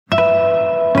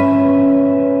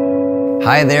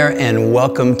Hi there, and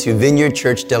welcome to Vineyard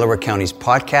Church, Delaware County's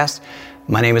podcast.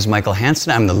 My name is Michael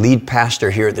Hansen. I'm the lead pastor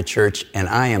here at the church, and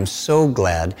I am so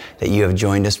glad that you have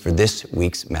joined us for this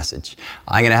week's message.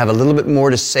 I'm going to have a little bit more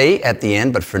to say at the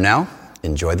end, but for now,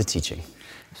 enjoy the teaching.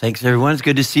 Thanks, everyone. It's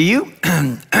good to see you.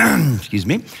 Excuse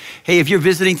me. Hey, if you're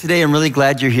visiting today, I'm really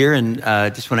glad you're here, and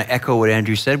just want to echo what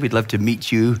Andrew said. We'd love to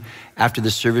meet you after the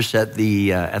service at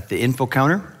the info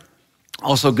counter.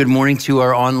 Also, good morning to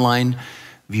our online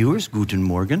viewers. Guten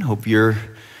Morgen. Hope you're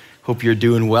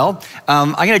doing well.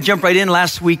 I'm going to jump right in.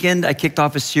 Last weekend, I kicked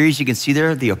off a series. You can see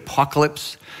there, the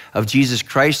Apocalypse of Jesus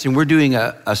Christ, and we're doing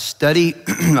a study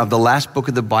of the last book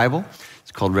of the Bible.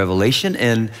 It's called Revelation,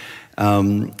 and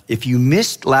if you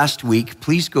missed last week,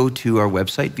 please go to our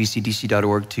website,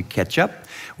 vcdc.org, to catch up.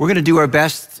 We're going to do our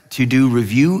best to do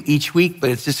review each week, but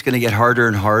it's just going to get harder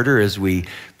and harder as we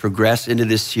progress into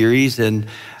this series. So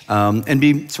I'm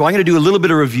going to do a little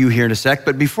bit of review here in a sec.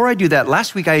 But before I do that,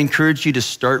 last week I encouraged you to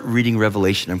start reading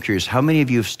Revelation. I'm curious, how many of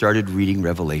you have started reading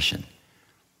Revelation?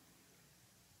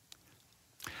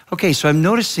 Okay, so I'm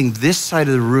noticing this side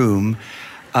of the room.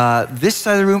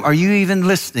 Are you even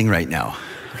listening right now?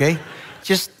 Okay,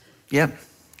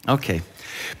 okay.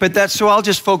 So I'll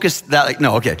just focus that,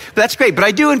 but that's great. But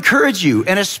I do encourage you,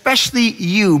 and especially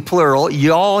you, plural,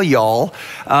 y'all,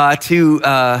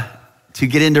 to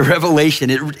get into Revelation.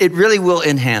 It really will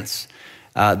enhance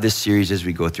this series as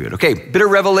we go through it. Okay,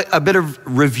 a bit of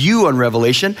review on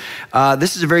Revelation.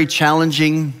 This is a very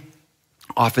challenging,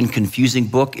 often confusing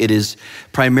book. It is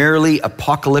primarily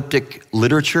apocalyptic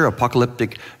literature,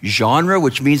 apocalyptic genre,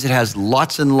 which means it has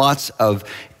lots and lots of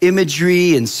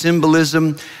imagery and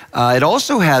symbolism. It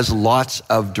also has lots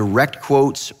of direct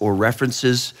quotes or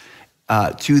references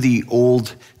to the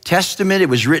Old Testament. It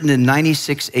was written in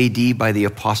 96 AD by the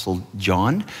Apostle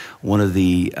John, one of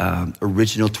the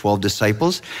original 12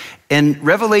 disciples. And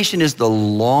Revelation is the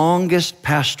longest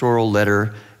pastoral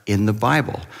letter in the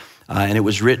Bible. And it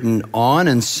was written on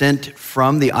and sent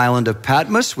from the island of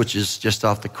Patmos, which is just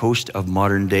off the coast of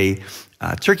modern-day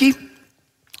Turkey.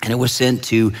 And it was sent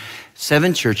to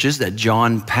 7 churches that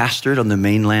John pastored on the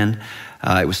mainland.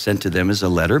 It was sent to them as a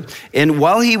letter. And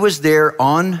while he was there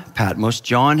on Patmos,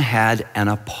 John had an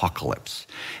apocalypse.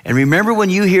 And remember, when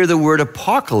you hear the word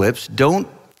apocalypse, don't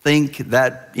think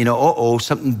that,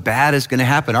 something bad is going to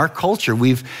happen. Our culture,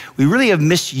 we really have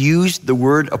misused the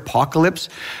word apocalypse.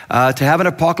 To have an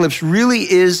apocalypse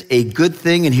really is a good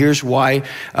thing, and here's why.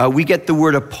 We get the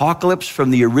word apocalypse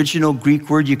from the original Greek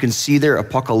word. You can see there,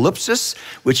 apocalypsis,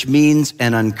 which means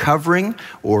an uncovering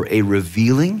or a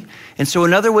revealing. And so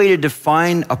another way to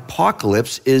define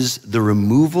apocalypse is the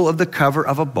removal of the cover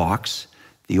of a box,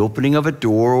 the opening of a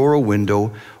door or a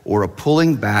window, or a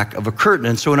pulling back of a curtain.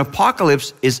 And so an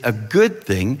apocalypse is a good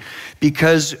thing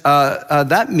because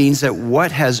that means that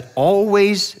what has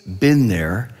always been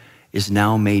there is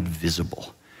now made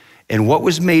visible. And what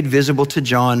was made visible to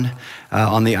John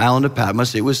on the island of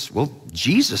Patmos,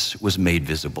 Jesus was made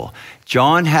visible.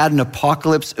 John had an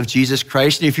apocalypse of Jesus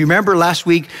Christ. And if you remember last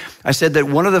week, I said that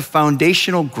one of the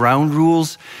foundational ground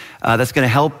rules that's going to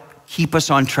help keep us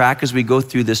on track as we go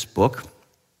through this book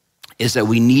is that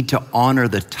we need to honor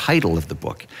the title of the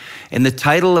book. And the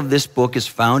title of this book is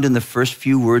found in the first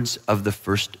few words of the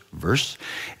first verse.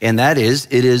 And that is,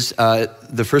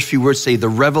 the first few words say, the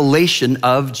revelation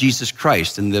of Jesus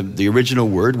Christ. And the original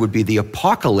word would be the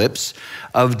apocalypse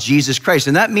of Jesus Christ.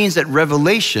 And that means that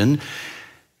Revelation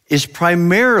is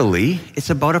it's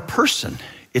about a person.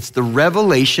 It's the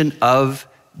revelation of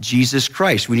Jesus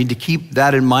Christ. We need to keep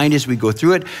that in mind as we go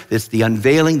through it. It's the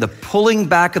unveiling, the pulling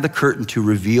back of the curtain to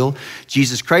reveal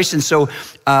Jesus Christ. And so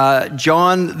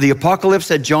the apocalypse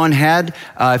that John had,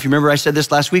 if you remember I said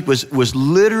this last week, was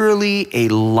literally a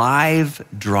live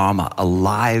drama, a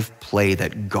live play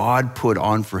that God put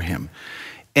on for him.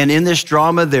 And in this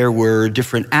drama, there were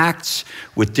different acts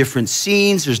with different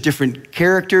scenes. There's different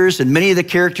characters, and many of the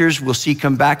characters we'll see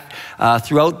come back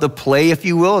throughout the play, if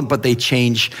you will, but they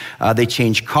change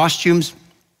costumes.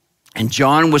 And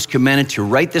John was commanded to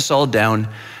write this all down,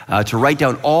 to write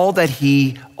down all that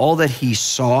he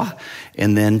saw,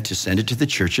 and then to send it to the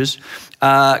churches.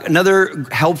 Another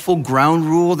helpful ground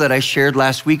rule that I shared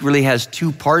last week really has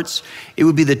 2 parts. It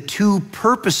would be the 2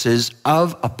 purposes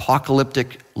of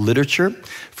apocalyptic literature.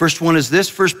 First one is this.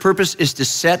 First purpose is to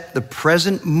set the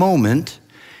present moment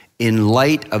in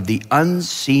light of the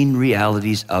unseen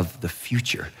realities of the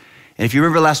future. And if you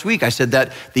remember last week, I said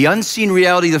that the unseen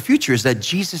reality of the future is that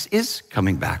Jesus is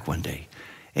coming back one day.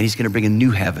 And he's going to bring a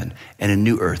new heaven and a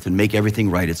new earth and make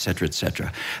everything right, et cetera, et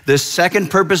cetera. The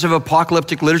second purpose of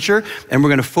apocalyptic literature, and we're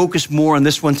going to focus more on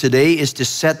this one today, is to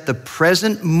set the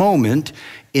present moment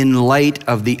in light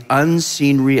of the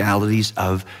unseen realities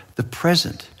of the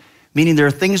present. Meaning there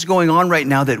are things going on right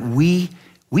now that we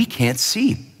can't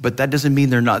see, but that doesn't mean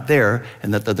they're not there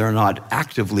and that they're not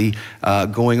actively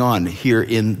going on here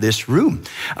in this room.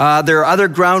 There are other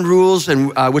ground rules,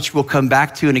 and which we'll come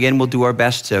back to, and again, we'll do our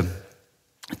best to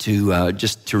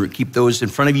keep those in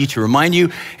front of you, to remind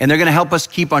you, and they're going to help us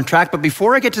keep on track. But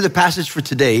before I get to the passage for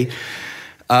today,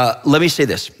 let me say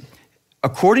this.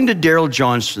 According to Darrell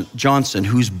Johnson,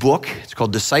 whose book, it's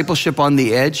called Discipleship on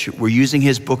the Edge, we're using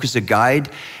his book as a guide,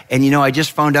 and I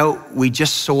just found out we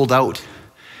just sold out.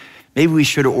 Maybe we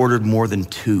should have ordered more than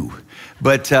 2,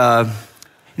 but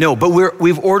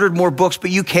we've ordered more books,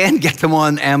 but you can get them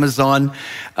on Amazon.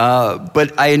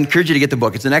 But I encourage you to get the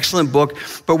book. It's an excellent book,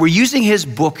 but we're using his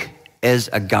book as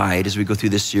a guide as we go through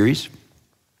this series.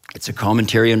 It's a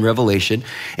commentary on Revelation.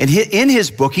 And in his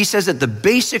book, he says that the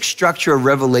basic structure of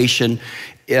Revelation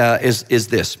is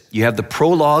this. You have the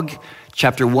prologue,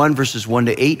 chapter 1, verses 1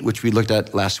 to 8, which we looked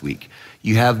at last week.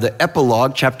 You have the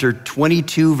epilogue, chapter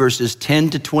 22, verses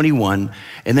 10 to 21.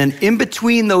 And then in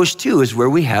between those two is where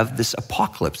we have this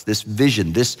apocalypse, this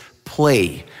vision, this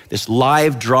play, this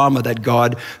live drama that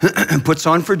God puts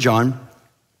on for John.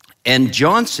 And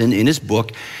Johnson, in his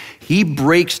book, he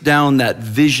breaks down that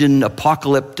vision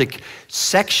apocalyptic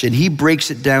section. He breaks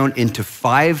it down into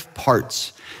 5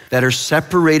 parts that are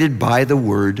separated by the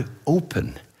word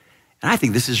open. And I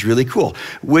think this is really cool,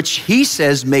 which he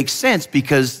says makes sense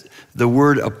because the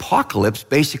word apocalypse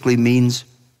basically means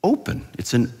open.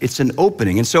 It's an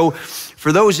opening. And so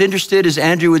for those interested, as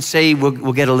Andrew would say,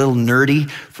 we'll get a little nerdy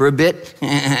for a bit.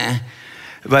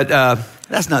 But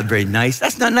that's not very nice.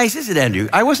 That's not nice, is it, Andrew?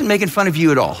 I wasn't making fun of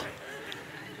you at all.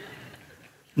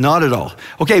 Not at all.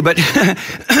 Okay, but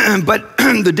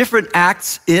the different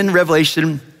acts in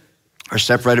Revelation are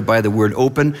separated by the word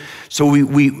open. So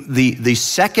the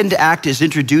second act is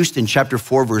introduced in chapter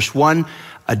 4, verse 1,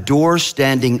 a door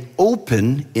standing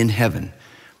open in heaven.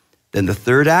 Then the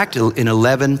third act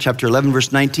in chapter 11,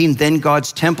 verse 19, then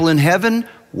God's temple in heaven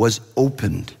was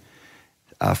opened.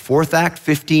 Fourth act,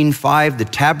 15:5, the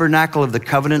tabernacle of the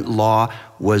covenant law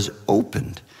was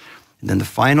opened. And then the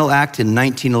final act in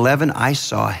 19:11, I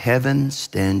saw heaven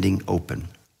standing open.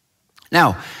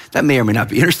 Now, that may or may not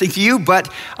be interesting to you,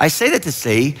 but I say that to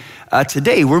say,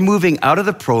 today we're moving out of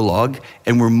the prologue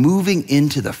and we're moving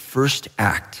into the first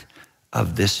act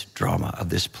of this drama, of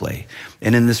this play.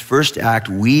 And in this first act,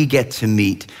 we get to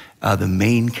meet the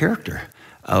main character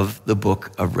of the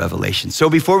book of Revelation. So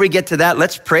before we get to that,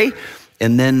 let's pray,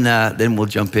 and then we'll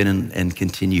jump in and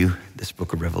continue this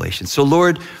book of Revelation. So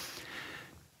Lord,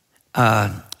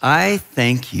 I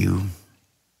thank you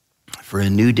for a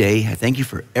new day. I thank you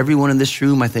for everyone in this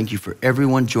room. I thank you for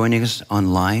everyone joining us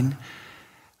online.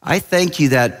 I thank you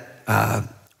that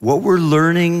what we're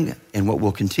learning and what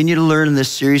we'll continue to learn in this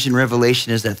series in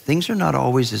Revelation is that things are not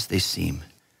always as they seem.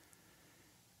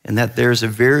 And that there's a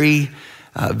very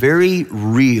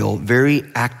real, very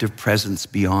active presence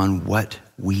beyond what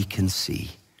we can see.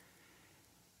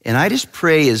 And I just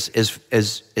pray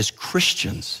as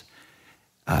Christians,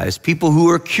 as people who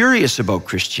are curious about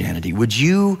Christianity, would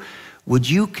you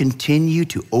continue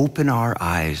to open our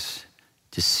eyes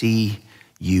to see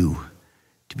you,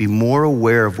 to be more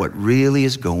aware of what really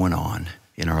is going on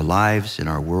in our lives, in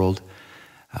our world.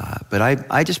 But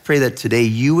I just pray that today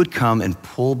you would come and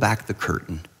pull back the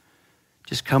curtain.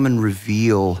 Just come and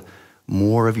reveal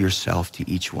more of yourself to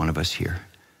each one of us here.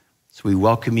 So we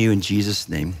welcome you in Jesus'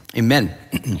 name. Amen.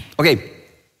 Okay.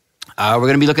 We're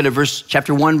going to be looking at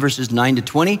chapter 1, verses 9 to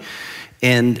 20,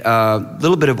 and a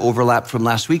little bit of overlap from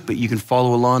last week, but you can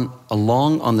follow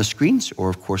along on the screens, or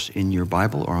of course in your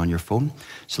Bible or on your phone.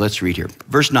 So let's read here.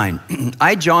 Verse 9,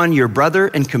 I, John, your brother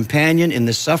and companion in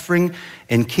the suffering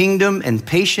and kingdom and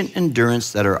patient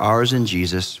endurance that are ours in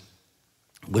Jesus,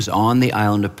 was on the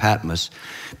island of Patmos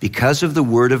because of the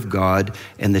word of God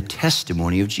and the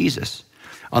testimony of Jesus.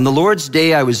 On the Lord's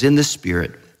day I was in the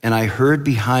Spirit, and I heard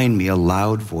behind me a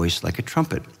loud voice like a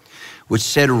trumpet, which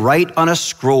said, write on a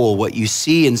scroll what you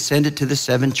see and send it to the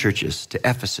 7 churches, to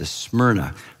Ephesus,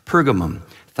 Smyrna, Pergamum,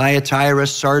 Thyatira,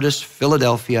 Sardis,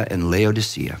 Philadelphia, and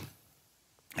Laodicea.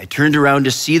 I turned around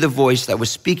to see the voice that was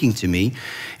speaking to me,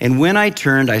 and when I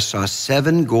turned, I saw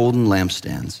 7 golden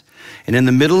lampstands. And in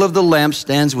the middle of the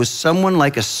lampstands was someone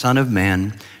like a son of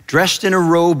man, dressed in a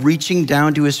robe reaching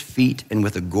down to his feet and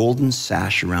with a golden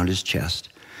sash around his chest.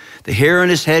 The hair on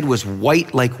his head was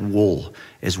white like wool,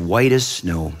 as white as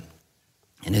snow,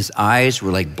 and his eyes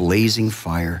were like blazing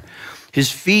fire.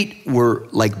 His feet were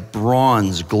like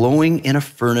bronze glowing in a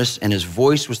furnace, and his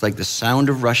voice was like the sound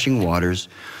of rushing waters.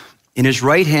 In his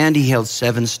right hand he held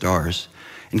 7 stars,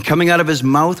 and coming out of his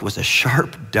mouth was a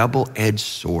sharp double-edged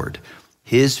sword.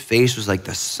 His face was like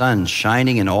the sun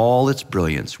shining in all its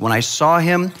brilliance. When I saw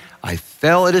him, I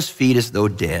fell at his feet as though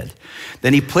dead.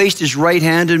 Then he placed his right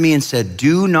hand on me and said,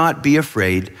 "Do not be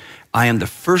afraid. I am the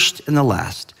first and the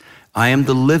last. I am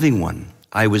the living one.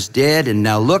 I was dead, and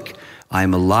now look, I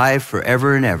am alive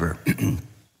forever and ever.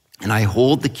 And I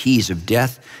hold the keys of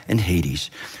death and Hades.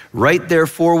 Write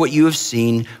therefore what you have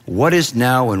seen, what is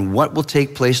now and what will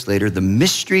take place later, the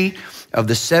mystery of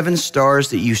the 7 stars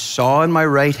that you saw in my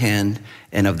right hand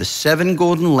and of the 7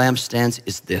 golden lampstands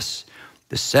is this.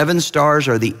 The 7 stars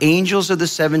are the angels of the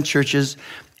 7 churches,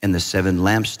 and the 7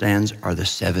 lampstands are the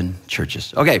 7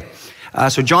 churches." Okay,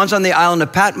 so John's on the island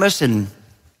of Patmos, and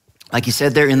like he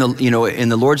said there in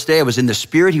the Lord's Day, I was in the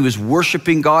Spirit. He was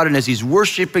worshiping God, and as he's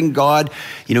worshiping God,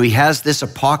 he has this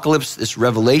apocalypse, this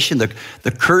revelation.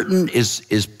 The curtain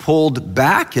is pulled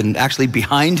back and actually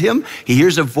behind him. He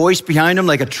hears a voice behind him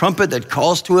like a trumpet that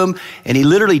calls to him, and he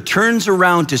literally turns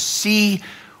around to see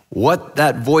what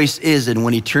that voice is. And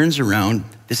when he turns around,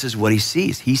 this is what he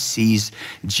sees. He sees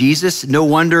Jesus. No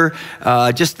wonder,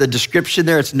 just the description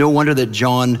there, it's no wonder that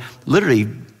John literally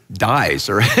dies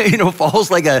or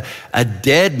falls like a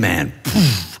dead man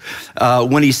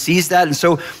when he sees that. And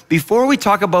so before we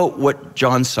talk about what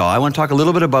John saw, I want to talk a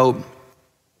little bit about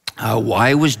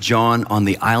why was John on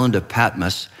the island of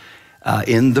Patmos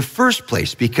in the first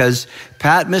place, because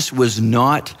Patmos was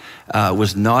not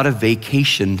a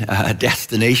vacation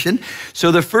destination.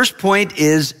 So the first point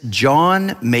is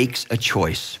John makes a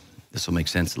choice. This will make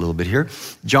sense a little bit here.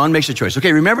 John makes a choice.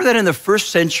 Okay, remember that in the first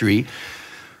century,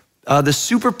 the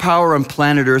superpower on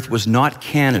planet Earth was not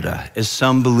Canada, as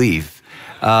some believe.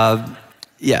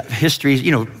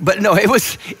 History, but no,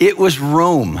 it was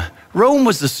Rome. Rome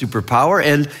was the superpower,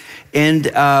 and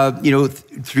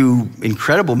through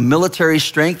incredible military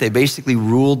strength, they basically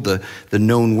ruled the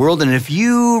known world. And if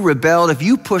you rebelled, if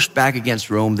you pushed back against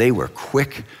Rome, they were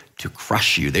quick to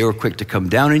crush you. They were quick to come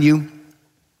down on you.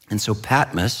 And so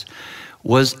Patmos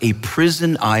was a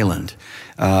prison island.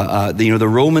 The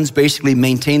Romans basically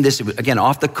maintained this, again,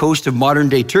 off the coast of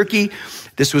modern-day Turkey.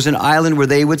 This was an island where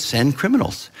they would send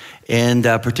criminals. And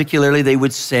particularly, they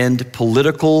would send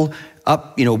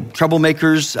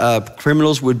troublemakers,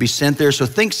 criminals would be sent there. So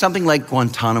think something like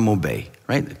Guantanamo Bay,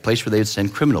 right? The place where they would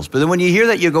send criminals. But then when you hear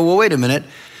that, you go, well, wait a minute.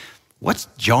 What's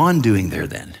John doing there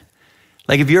then?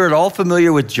 Like if you're at all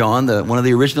familiar with John, one of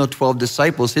the original 12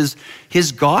 disciples,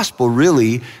 his gospel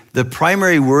really, the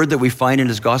primary word that we find in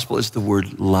his gospel is the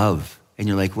word love. And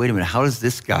you're like, wait a minute, how is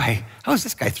this guy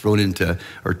thrown into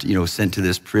or sent to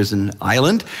this prison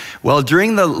island? Well,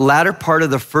 during the latter part of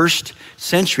the first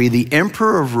century, the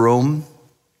emperor of Rome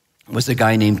was a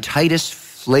guy named Titus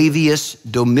Flavius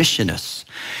Domitianus.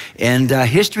 And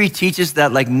history teaches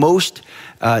that, like most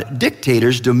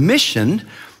dictators, Domitian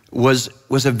was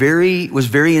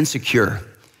very insecure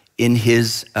in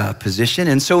his position.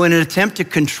 And so in an attempt to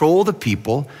control the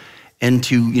people and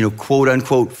to, quote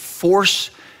unquote,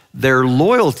 force their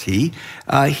loyalty,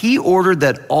 he ordered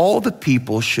that all the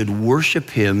people should worship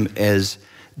him as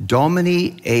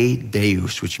Domini e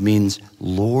Deus, which means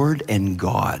Lord and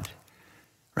God,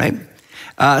 right?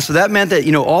 So that meant that,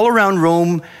 all around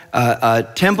Rome,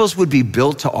 temples would be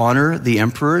built to honor the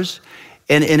emperors.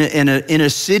 And in a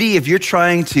city, if you're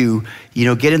trying to,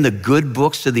 get in the good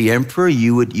books of the emperor,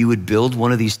 you would build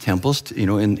one of these temples,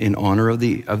 in honor of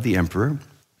the emperor.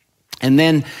 And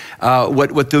then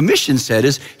what Domitian said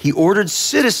is he ordered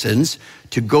citizens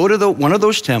to go to one of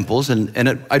those temples,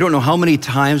 and I don't know how many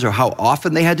times or how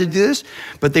often they had to do this,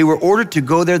 but they were ordered to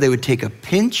go there. They would take a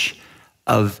pinch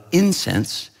of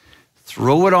incense,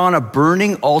 throw it on a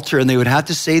burning altar, and they would have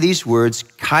to say these words,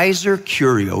 Kaiser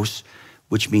Kyrios,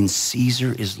 which means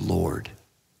Caesar is Lord.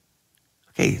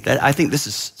 Okay, I think this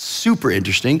is super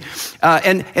interesting,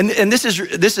 and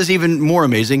this is even more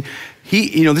amazing.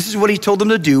 This is what he told them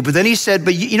to do, but then he said,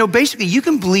 but basically you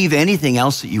can believe anything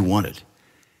else that you wanted.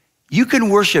 You can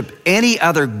worship any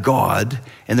other god,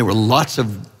 and there were lots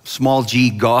of small g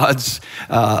gods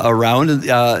around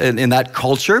in that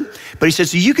culture. But he said,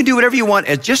 so you can do whatever you want,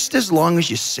 just as long as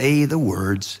you say the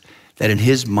words that in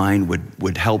his mind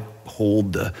would help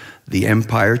hold the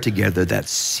empire together, that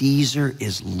Caesar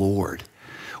is Lord.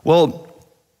 Well,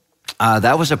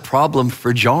 that was a problem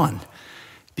for John,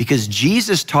 because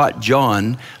Jesus taught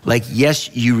John,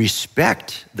 yes, you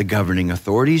respect the governing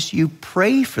authorities, you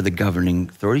pray for the governing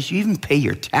authorities, you even pay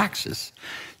your taxes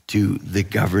to the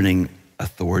governing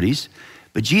authorities.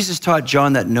 But Jesus taught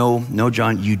John that no,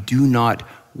 John, you do not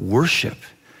worship.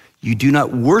 You do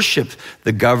not worship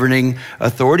the governing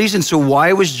authorities. And so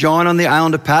why was John on the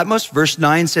island of Patmos? Verse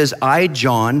 9 says, I,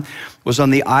 John, was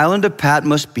on the island of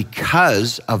Patmos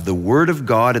because of the word of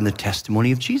God and the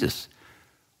testimony of Jesus.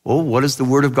 Well, what is the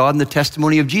word of God and the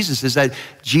testimony of Jesus? Is that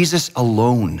Jesus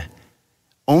alone,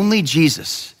 only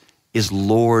Jesus is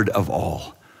Lord of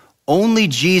all. Only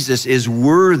Jesus is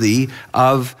worthy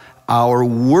of our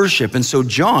worship. And so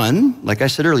John, like I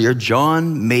said earlier,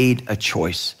 John made a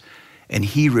choice. And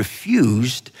he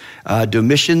refused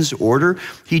Domitian's order.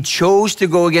 He chose to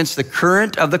go against the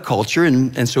current of the culture.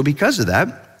 And so because of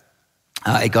that,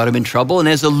 it got him in trouble. And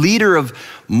as a leader of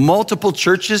multiple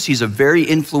churches, he's a very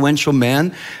influential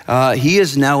man. He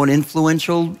is now an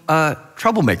influential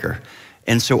troublemaker.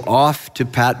 And so off to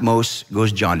Patmos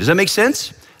goes John. Does that make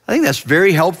sense? I think that's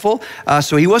very helpful.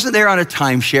 So he wasn't there on a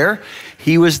timeshare.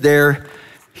 He was there.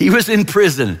 He was in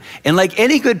prison. And like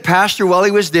any good pastor, while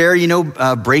he was there,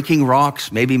 breaking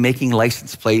rocks, maybe making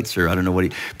license plates, or I don't know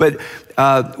but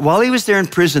while he was there in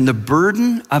prison, the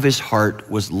burden of his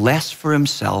heart was less for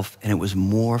himself and it was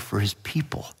more for his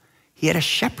people. He had a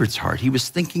shepherd's heart. He was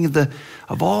thinking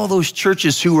of all those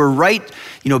churches who were right,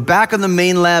 back on the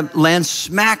mainland,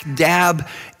 smack dab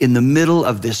in the middle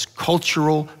of this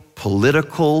cultural,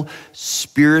 political,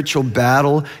 spiritual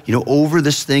battle, over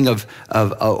this thing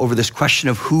over this question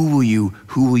of who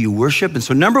will you worship? And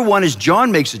so number one is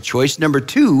John makes a choice. Number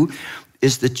two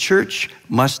is the church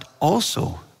must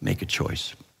also make a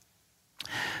choice.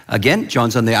 Again,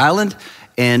 John's on the island,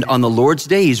 and on the Lord's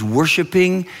Day, he's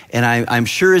worshiping, and I'm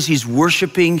sure as he's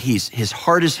worshiping, his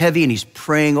heart is heavy, and he's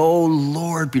praying, oh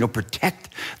Lord, protect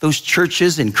those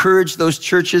churches, encourage those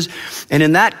churches. And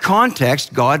in that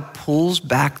context, God pulls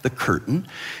back the curtain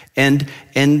and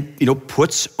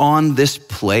puts on this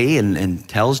play and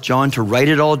tells John to write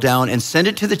it all down and send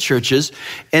it to the churches.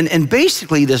 And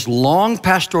basically, this long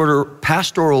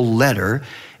pastoral letter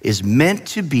is meant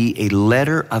to be a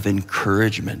letter of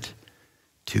encouragement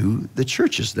to the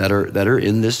churches that are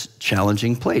in this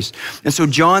challenging place. And so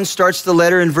John starts the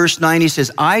letter in verse 9. He says,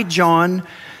 I, John,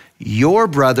 your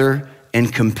brother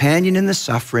and companion in the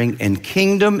suffering and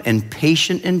kingdom and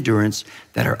patient endurance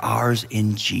that are ours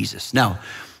in Jesus. Now,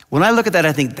 when I look at that,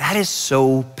 I think that is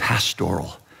so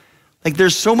pastoral. Like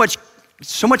there's so much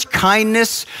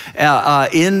kindness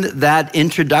in that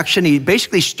introduction. He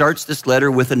basically starts this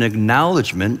letter with an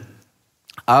acknowledgement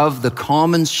of the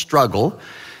common struggle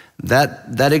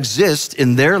that exists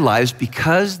in their lives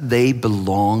because they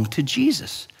belong to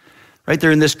Jesus, right?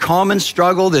 They're in this common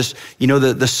struggle, this,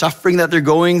 the suffering that they're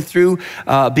going through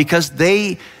because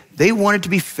they wanted to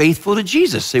be faithful to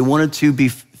Jesus. They wanted to be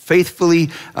faithfully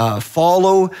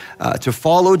follow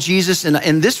Jesus.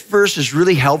 And this verse is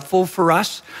really helpful for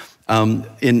us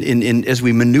as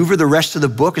we maneuver the rest of the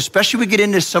book, especially we get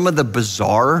into some of the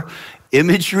bizarre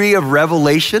imagery of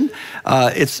Revelation.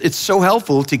 It's so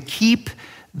helpful to keep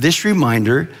this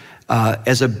reminder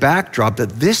as a backdrop that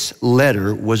this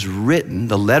letter was written,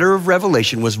 the letter of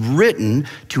Revelation was written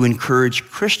to encourage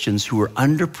Christians who are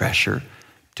under pressure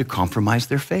to compromise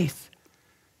their faith.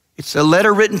 It's a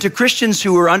letter written to Christians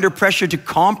who are under pressure to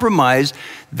compromise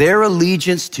their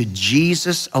allegiance to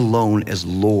Jesus alone as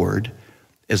Lord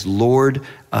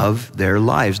of their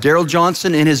lives. Darrell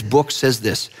Johnson in his book says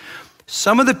this,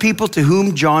 some of the people to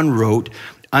whom John wrote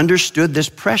understood this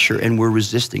pressure and were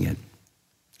resisting it.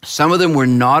 Some of them were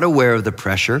not aware of the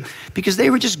pressure because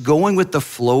they were just going with the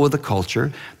flow of the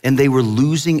culture and they were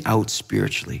losing out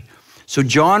spiritually. So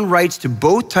John writes to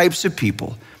both types of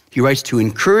people. He writes to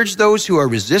encourage those who are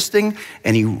resisting,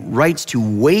 and he writes to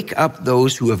wake up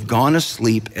those who have gone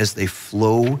asleep as they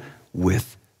flow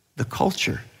with the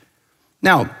culture.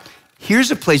 Now,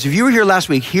 here's a place, if you were here last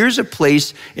week, here's a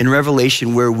place in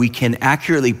Revelation where we can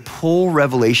accurately pull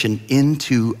Revelation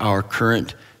into our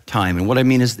current time. And what I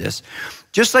mean is this.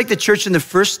 Just like the church in the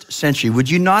first century, would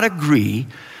you not agree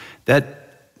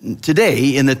that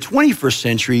today, in the 21st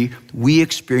century, we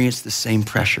experience the same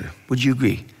pressure? Would you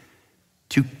agree?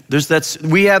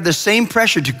 We have the same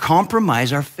pressure to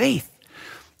compromise our faith,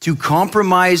 to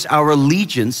compromise our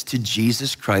allegiance to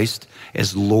Jesus Christ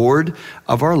as Lord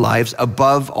of our lives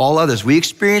above all others. We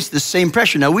experience the same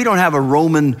pressure. Now, we don't have a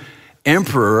Roman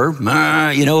emperor,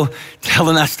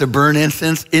 telling us to burn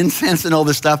incense and all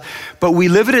this stuff. But we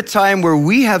live at a time where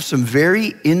we have some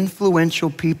very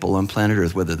influential people on planet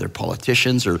Earth, whether they're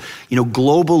politicians or,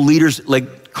 global leaders,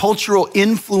 like cultural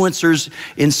influencers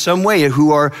in some way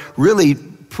who are really,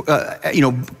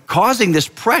 causing this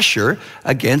pressure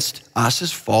against us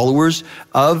as followers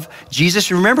of Jesus.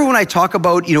 Remember when I talk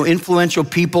about, influential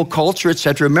people, culture,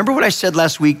 etc. Remember what I said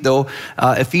last week, though?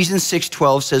 Ephesians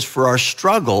 6:12 says, for our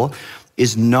struggle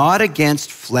is not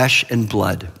against flesh and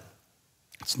blood.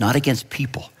 It's not against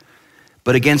people,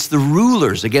 but against the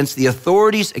rulers, against the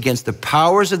authorities, against the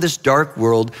powers of this dark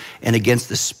world, and against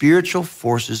the spiritual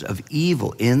forces of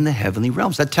evil in the heavenly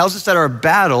realms. That tells us that our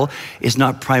battle is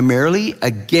not primarily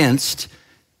against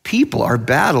people. Our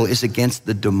battle is against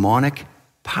the demonic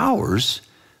powers,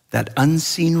 that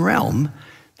unseen realm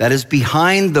that is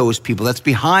behind those people, that's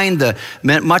behind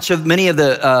many of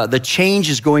the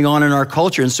changes going on in our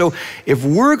culture. And so if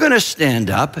we're going to stand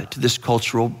up to this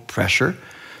cultural pressure,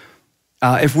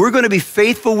 if we're going to be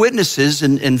faithful witnesses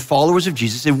and followers of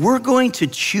Jesus, if we're going to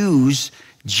choose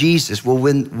Jesus, well,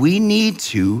 we need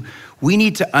to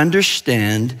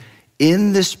understand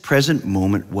in this present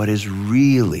moment what is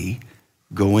really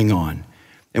going on.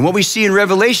 And what we see in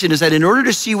Revelation is that in order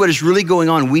to see what is really going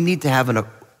on, we need to have an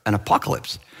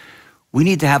apocalypse. We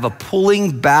need to have a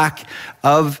pulling back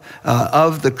of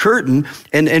the curtain.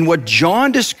 And what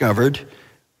John discovered,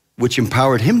 which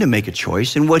empowered him to make a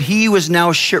choice, and what he was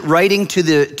now writing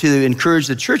to encourage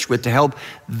the church with, to help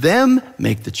them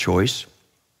make the choice,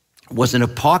 was an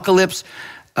apocalypse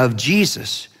of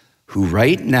Jesus, who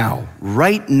right now,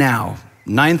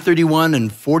 9:31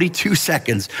 and 42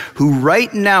 seconds, who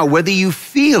right now, whether you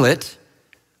feel it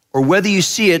or whether you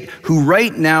see it, who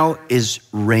right now is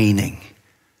reigning,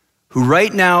 who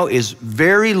right now is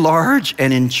very large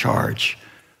and in charge,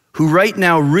 who right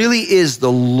now really is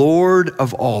the Lord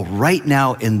of all, right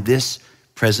now in this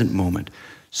present moment.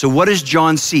 So what does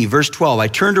John see? Verse 12, I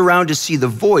turned around to see the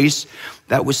voice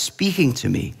that was speaking to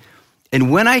me.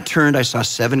 And when I turned, I saw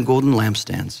 7 golden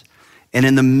lampstands. And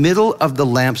in the middle of the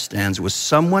lampstands was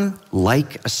someone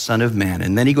like a son of man.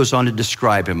 And then he goes on to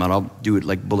describe him, and I'll do it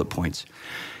like bullet points.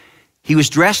 He was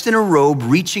dressed in a robe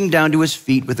reaching down to his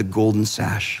feet with a golden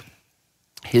sash.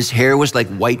 His hair was like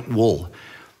white wool,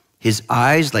 his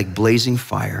eyes like blazing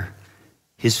fire,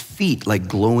 his feet like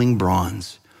glowing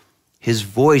bronze, his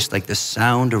voice like the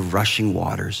sound of rushing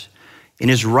waters. In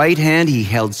his right hand he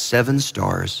held 7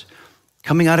 stars.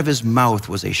 Coming out of his mouth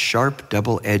was a sharp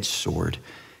double-edged sword.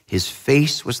 His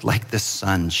face was like the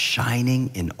sun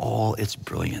shining in all its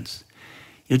brilliance.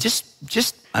 You know,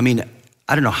 I mean,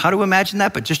 I don't know how to imagine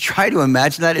that, but just try to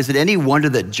imagine that. Is it any wonder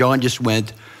that John just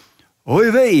went,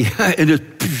 oy vey,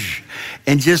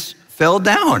 and just fell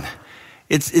down?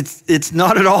 It's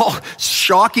not at all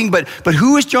shocking, but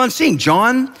who is John seeing?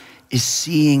 John is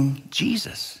seeing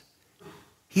Jesus.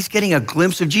 He's getting a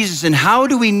glimpse of Jesus. And how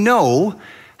do we know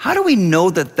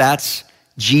that that's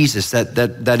Jesus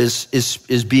that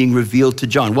is being revealed to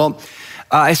John? Well,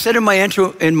 I said in my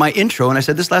intro, and I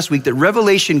said this last week, that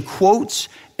Revelation quotes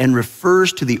and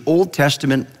refers to the Old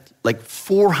Testament like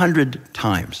 400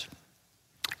 times.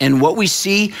 And what we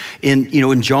see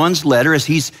in John's letter, as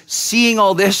he's seeing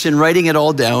all this and writing it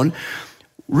all down,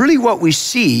 really what we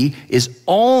see is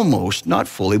almost, not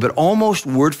fully, but almost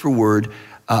word for word,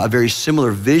 a very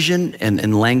similar vision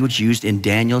and language used in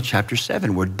Daniel chapter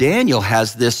 7, where Daniel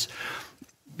has this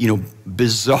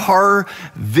bizarre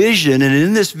vision. And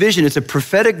in this vision, it's a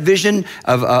prophetic vision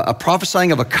of a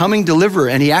prophesying of a coming deliverer.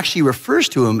 And he actually refers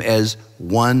to him as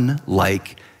one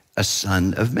like a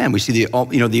son of man. We see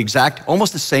the exact,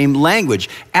 almost the same language.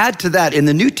 Add to that, in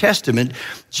the New Testament,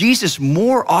 Jesus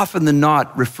more often than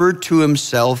not referred to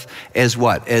himself as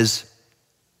what? As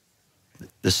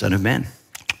the Son of Man.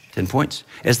 10 points.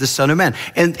 As the Son of Man.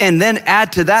 And then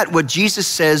add to that what Jesus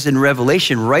says in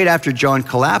Revelation right after John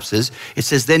collapses. It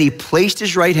says, then he placed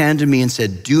his right hand to me and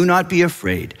said, do not be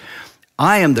afraid.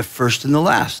 I am the first and the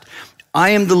last.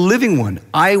 I am the living one.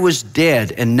 I was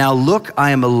dead, and now look,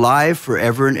 I am alive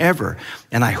forever and ever.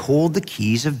 And I hold the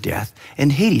keys of death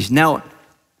and Hades. Now,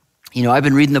 I've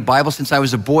been reading the Bible since I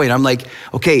was a boy, and I'm like,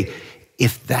 okay,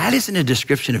 if that isn't a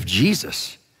description of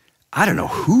Jesus, I don't know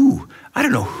who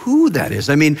that is.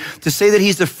 I mean, to say that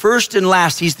he's the first and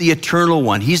last, he's the eternal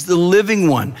one, he's the living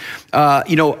one,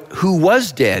 who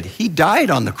was dead. He died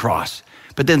on the cross.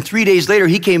 But then 3 days later,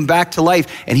 he came back to life,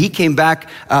 and he came back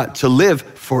to live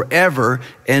forever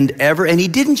and ever. And he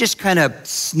didn't just kind of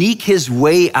sneak his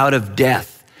way out of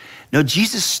death. No,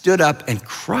 Jesus stood up and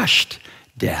crushed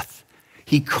death.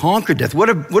 He conquered death. What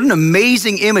an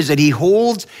amazing image that he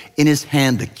holds in his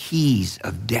hand the keys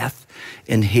of death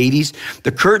and Hades.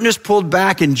 The curtain is pulled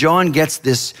back, and John gets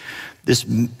this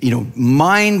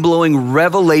mind-blowing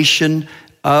revelation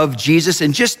of Jesus.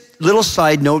 And just little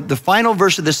side note, the final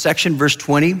verse of this section, verse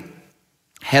 20,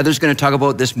 Heather's going to talk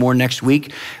about this more next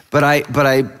week, but I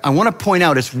want to point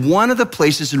out it's one of the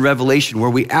places in Revelation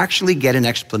where we actually get an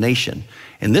explanation.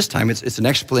 And this time it's an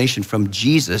explanation from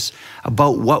Jesus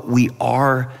about what we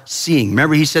are seeing.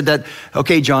 Remember, he said that,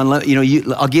 okay, John,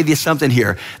 I'll give you something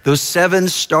here. Those 7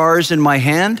 stars in my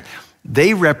hand,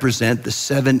 they represent the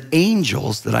 7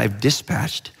 angels that I've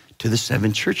dispatched to the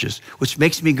 7 churches, which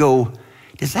makes me go,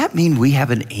 does that mean we have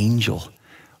an angel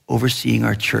overseeing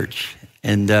our church?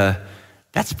 And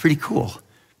that's pretty cool.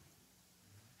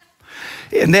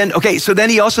 And then, so then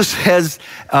he also says,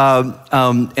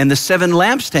 and the 7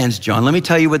 lampstands, John, let me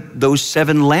tell you what those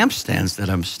 7 lampstands that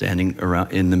I'm standing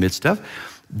around in the midst of,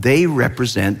 they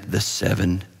represent the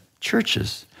 7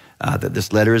 churches that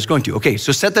this letter is going to. Okay,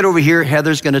 so set that over here.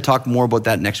 Heather's going to talk more about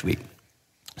that next week.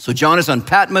 So John is on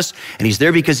Patmos, and he's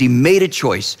there because he made a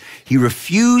choice. He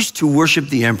refused to worship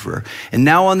the emperor. And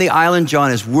now on the island,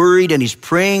 John is worried, and he's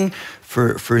praying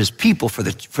for his people, for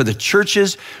the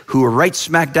churches who are right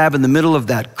smack dab in the middle of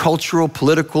that cultural,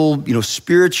 political,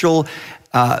 spiritual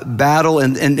battle.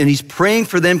 And he's praying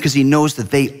for them because he knows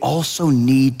that they also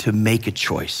need to make a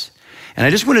choice. And I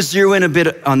just want to zero in a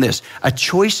bit on this. A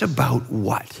choice about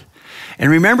what? And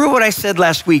remember what I said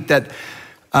last week, that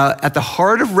at the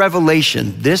heart of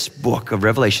Revelation, this book of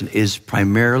Revelation is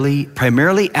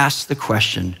primarily asks the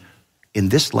question, in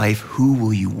this life, who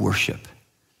will you worship?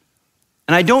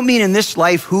 And I don't mean in this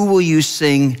life, who will you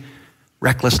sing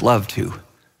Reckless Love to?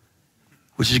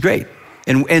 Which is great.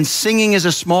 And singing is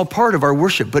a small part of our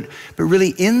worship, but really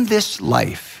in this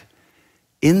life,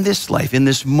 in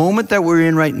this moment that we're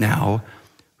in right now,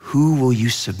 who will you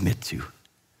submit to?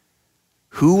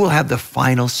 Who will have the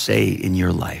final say in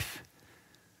your life?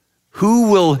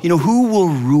 Who will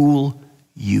rule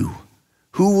you?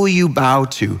 Who will you bow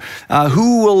to?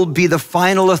 Who will be the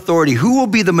final authority? Who will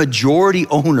be the majority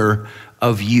owner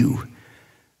of you?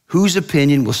 Whose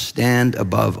opinion will stand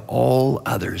above all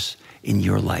others in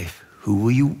your life? Who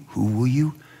will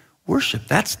you worship?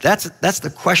 That's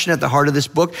the question at the heart of this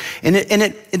book. And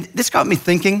this got me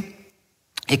thinking.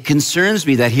 It concerns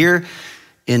me that here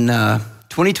in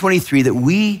 2023 that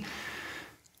we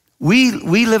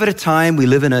live at a time, we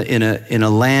live in a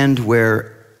land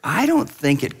where I don't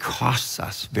think it costs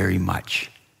us very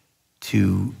much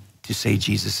to say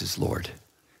Jesus is Lord.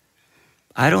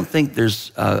 I don't think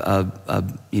there's a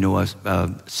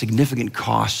significant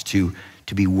cost to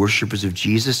be worshipers of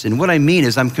Jesus. And what I mean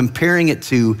is I'm comparing it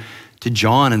to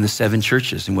John and the 7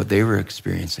 churches and what they were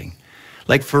experiencing.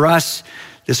 Like for us,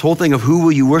 this whole thing of who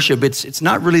will you worship, it's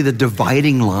not really the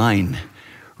dividing line,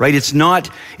 right?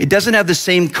 It doesn't have the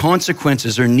same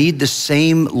consequences or need the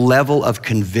same level of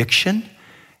conviction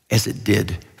as it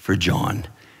did for John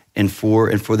and for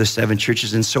the 7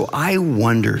 churches. And so I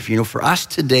wonder if, for us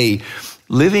today,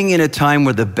 living in a time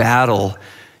where the battle,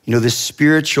 this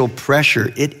spiritual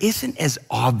pressure, it isn't as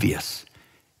obvious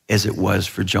as it was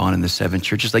for John and the 7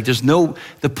 churches. Like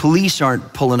the police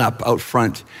aren't pulling up out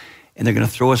front and they're going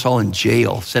to throw us all in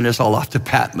jail, send us all off to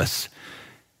Patmos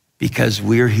because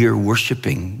we're here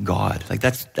worshiping God. Like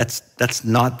that's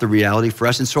not the reality for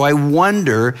us. And so I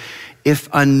wonder if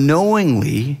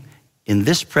unknowingly in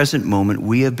this present moment,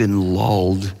 we have been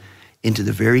lulled into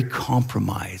the very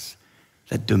compromise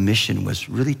that Domitian was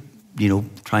really,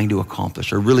 trying to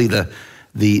accomplish, or really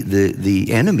the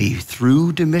enemy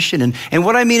through Domitian. And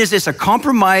what I mean is this, a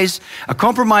compromise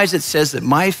that says that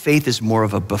my faith is more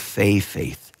of a buffet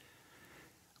faith,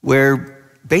 where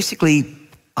basically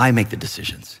I make the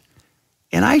decisions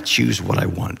and I choose what I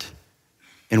want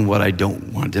and what I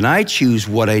don't want. And I choose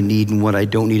what I need and what I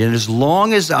don't need. And as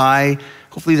long as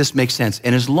hopefully this makes sense,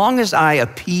 and as long as I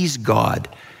appease God,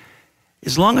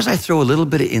 as long as I throw a little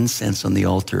bit of incense on the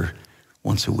altar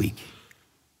once a week,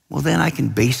 well, then I can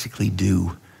basically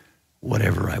do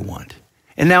whatever I want.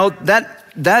 And now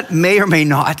that may or may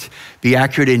not be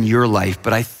accurate in your life,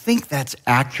 but I think that's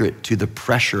accurate to the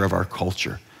pressure of our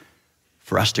culture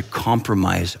for us to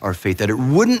compromise our faith, that it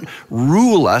wouldn't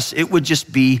rule us, it would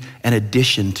just be an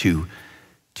addition to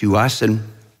us. And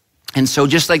so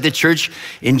just like the church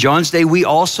in John's day, we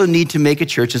also need to make a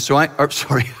church. And so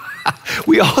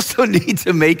we also need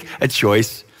to make a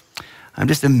choice. I'm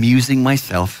just amusing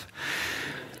myself.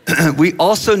 We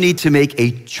also need to make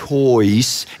a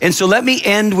choice. And so let me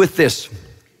end with this.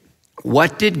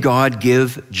 What did God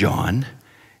give John?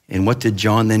 And what did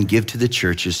John then give to the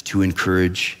churches to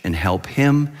encourage and help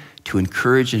him, to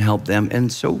encourage and help them,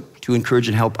 and so to encourage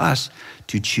and help us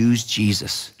to choose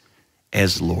Jesus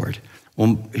as Lord?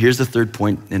 Well, here's the third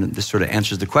point, and this sort of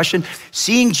answers the question.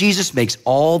 Seeing Jesus makes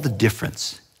all the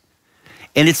difference.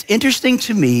 And it's interesting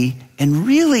to me and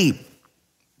really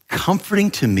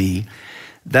comforting to me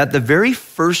that the very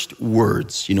first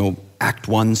words, Act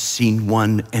 1, Scene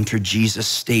 1, enter Jesus,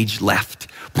 stage left,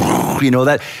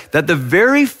 that the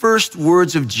very first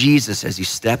words of Jesus as he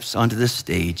steps onto the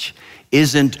stage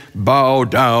isn't bow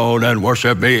down and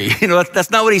worship me. That's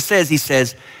not what he says. He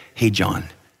says, hey, John,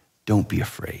 don't be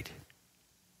afraid.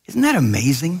 Isn't that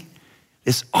amazing?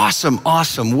 This awesome,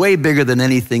 way bigger than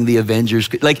anything the Avengers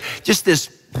could, like just this,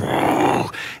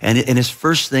 and his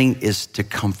first thing is to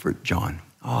comfort John.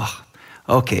 Oh,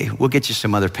 okay, we'll get you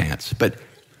some other pants, but,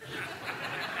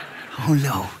 oh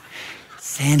no,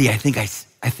 Sandy, I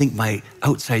think my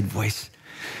outside voice,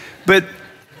 but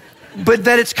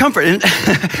that it's comfort. And,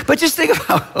 but just think of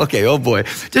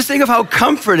just think of how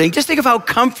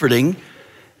comforting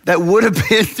that would have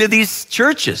been to these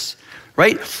churches,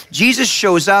 right? Jesus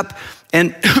shows up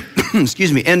and,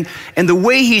 excuse me, and the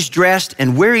way he's dressed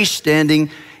and where he's standing,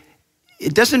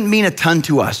 it doesn't mean a ton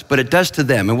to us, but it does to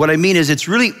them. And what I mean is it's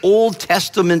really Old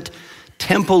Testament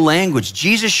temple language.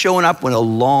 Jesus showing up in a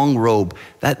long robe,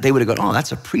 that they would have gone, oh,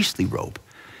 that's a priestly robe.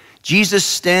 Jesus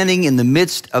standing in the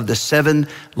midst of the 7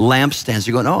 lampstands.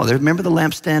 You're going, oh, remember the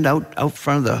lampstand out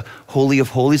front of the Holy of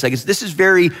Holies? Like this is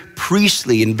very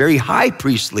priestly and very high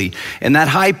priestly. And that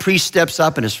high priest steps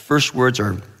up and his first words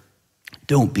are,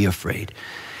 don't be afraid.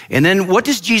 And then what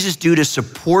does Jesus do to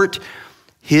support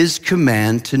his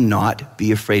command to not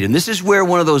be afraid? And this is where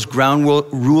one of those ground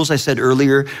rules I said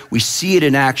earlier, we see it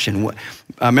in action.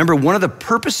 Remember, one of the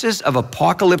purposes of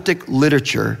apocalyptic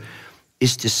literature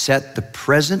is to set the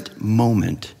present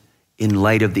moment in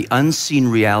light of the unseen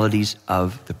realities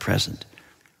of the present,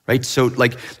 right? So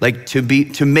like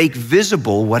to make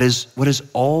visible what has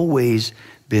always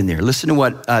been there. Listen to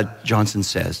what Johnson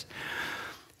says.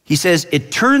 He says,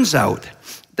 it turns out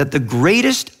that the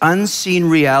greatest unseen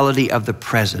reality of the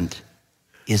present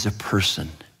is a person.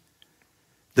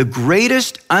 The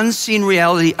greatest unseen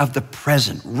reality of the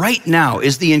present right now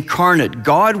is the incarnate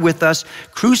God with us,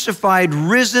 crucified,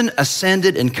 risen,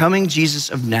 ascended, and coming Jesus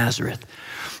of Nazareth.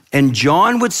 And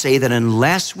John would say that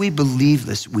unless we believe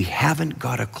this, we haven't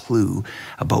got a clue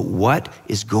about what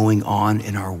is going on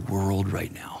in our world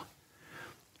right now.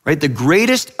 Right? The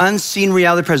greatest unseen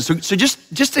reality of the present. So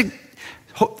just to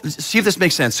see if this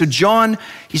makes sense. So John,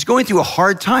 he's going through a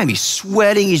hard time. He's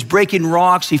sweating, he's breaking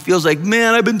rocks. He feels like,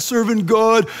 man, I've been serving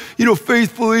God,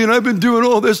 faithfully, and I've been doing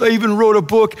all this. I even wrote a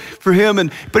book for him.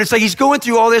 But it's like he's going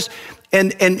through all this,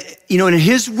 and in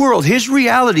his world, his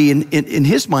reality in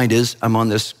his mind is, I'm on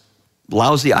this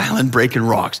lousy island breaking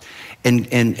rocks.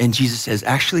 And Jesus says,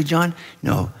 actually, John,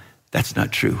 no, that's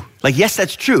not true. Like, yes,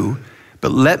 that's true.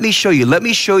 But let me show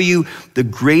you the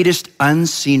greatest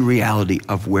unseen reality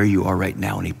of where you are right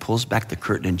now. And he pulls back the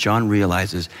curtain and John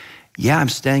realizes, yeah, I'm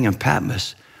standing on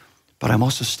Patmos, but I'm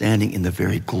also standing in the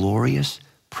very glorious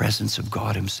presence of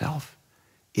God himself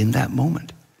in that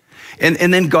moment. And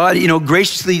then God,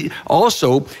 graciously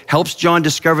also helps John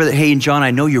discover that, hey, John, I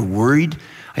know you're worried.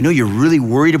 I know you're really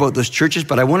worried about those churches,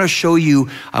 but I want to show you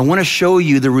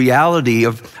the reality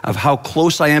of how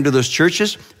close I am to those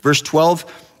churches. Verse 12,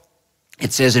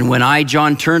 it says, and when I,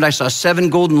 John, turned, I saw 7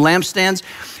 golden lampstands,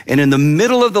 and in the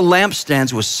middle of the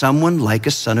lampstands was someone like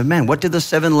a son of man. What did the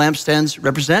 7 lampstands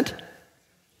represent?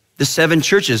 The 7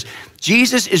 churches.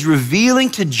 Jesus is revealing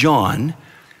to John,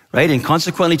 right, and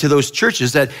consequently to those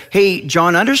churches that, hey,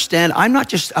 John, understand, I'm not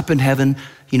just up in heaven,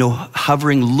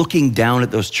 hovering, looking down at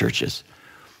those churches.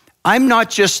 I'm not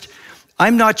just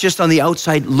on the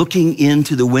outside looking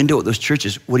into the window at those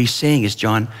churches. What he's saying is,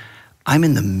 John, I'm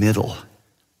in the middle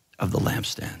of the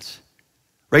lampstands,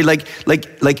 right? Like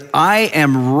I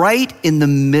am right in the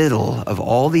middle of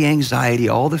all the anxiety,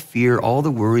 all the fear, all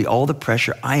the worry, all the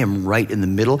pressure. I am right in the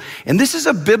middle. And this is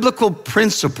a biblical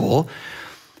principle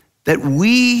that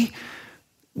we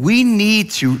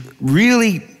need to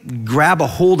really grab a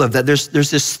hold of, that there's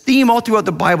this theme all throughout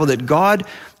the Bible that God,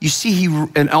 you see,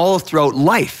 and all throughout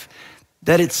life,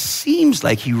 that it seems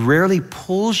like he rarely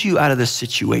pulls you out of the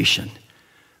situation.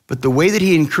 But the way that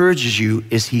he encourages you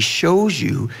is he shows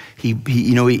you, he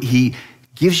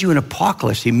gives you an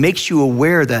apocalypse. He makes you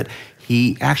aware that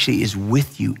he actually is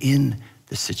with you in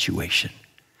the situation.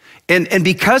 And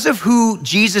because of who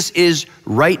Jesus is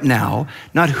right now,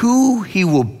 not who he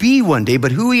will be one day,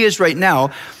 but who he is right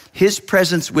now, his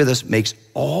presence with us makes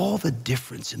all the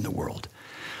difference in the world.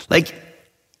 Like,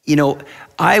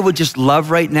 I would just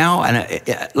love right now,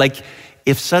 and like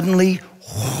if suddenly,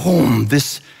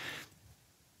 this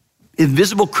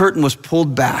invisible curtain was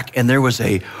pulled back and there was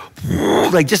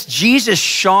just Jesus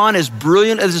shone as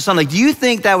brilliant as the sun. Like, do you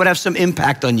think that would have some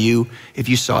impact on you if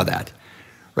you saw that?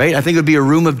 Right? I think it would be a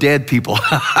room of dead people.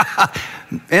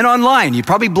 And online, you'd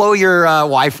probably blow your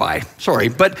Wi-Fi. Sorry,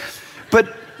 but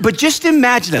just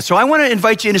imagine that. So I want to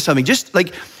invite you into something. Just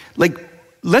like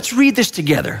let's read this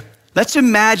together. Let's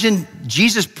imagine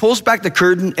Jesus pulls back the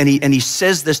curtain and he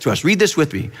says this to us. Read this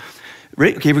with me.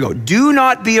 Right? Okay, here we go. Do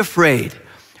not be afraid.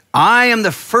 I am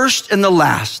the first and the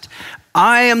last.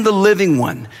 I am the living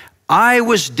one. I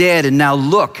was dead, and now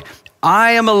look,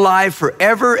 I am alive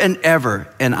forever and ever,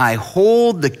 and I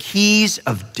hold the keys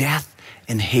of death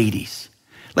and Hades.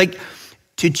 Like,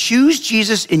 to choose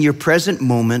Jesus in your present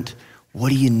moment, what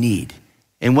do you need?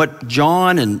 And what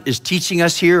John is teaching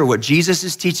us here, or what Jesus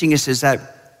is teaching us, is that,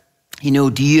 do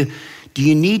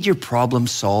you need your problem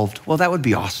solved? Well, that would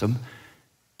be awesome.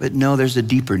 But no, there's a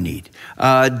deeper need.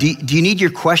 Do you need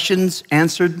your questions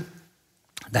answered?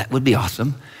 That would be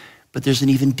awesome. But there's an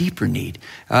even deeper need.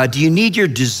 Do you need your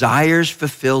desires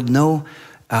fulfilled? No,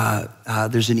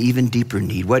 there's an even deeper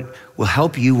need. What will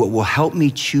help you, what will help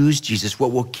me choose Jesus,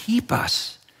 what will keep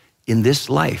us in this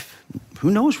life?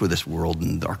 Who knows where this world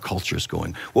and our culture is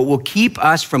going? What will keep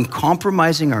us from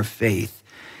compromising our faith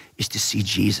is to see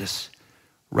Jesus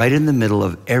right in the middle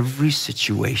of every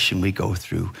situation we go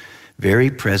through, very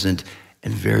present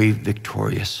and very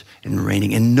victorious and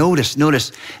reigning. And notice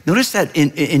that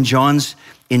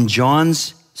in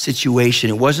John's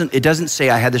situation, it doesn't say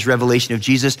I had this revelation of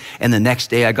Jesus and the next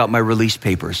day I got my release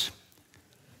papers.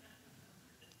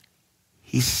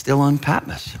 He's still on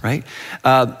Patmos, right?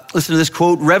 Listen to this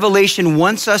quote. Revelation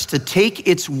wants us to take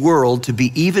its world to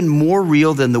be even more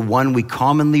real than the one we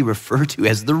commonly refer to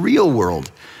as the real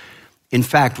world. In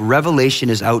fact, Revelation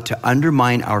is out to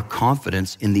undermine our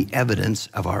confidence in the evidence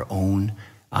of our own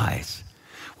eyes.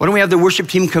 Why don't we have the worship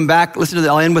team come back? Listen to that.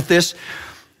 I'll end with this.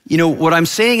 What I'm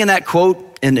saying in that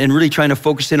quote and really trying to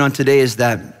focus in on today is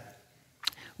that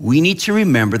we need to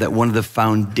remember that one of the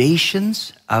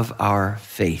foundations of our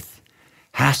faith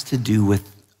has to do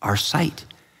with our sight,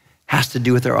 has to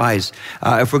do with our eyes.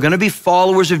 If we're going to be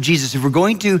followers of Jesus, if we're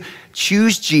going to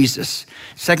choose Jesus,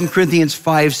 2 Corinthians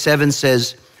 5:7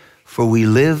 says, for we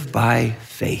live by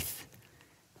faith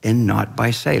and not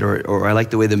by sight. Or I like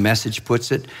the way the Message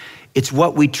puts it. It's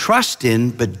what we trust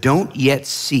in but don't yet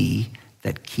see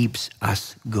that keeps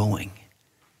us going.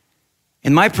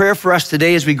 And my prayer for us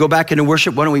today as we go back into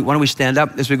worship, why don't we stand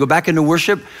up? As we go back into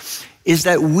worship, is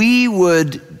that we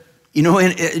would,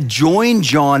 join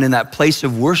John in that place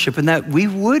of worship, and that we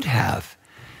would have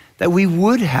a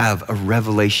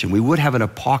revelation. We would have an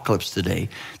apocalypse today,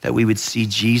 that we would see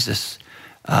Jesus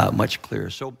much clearer.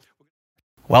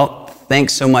 Well,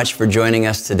 thanks so much for joining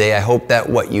us today. I hope that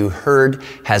what you heard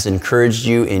has encouraged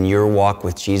you in your walk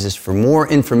with Jesus. For more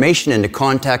information and to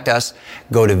contact us,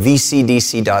 go to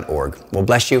vcdc.org. Well,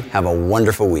 bless you. Have a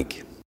wonderful week.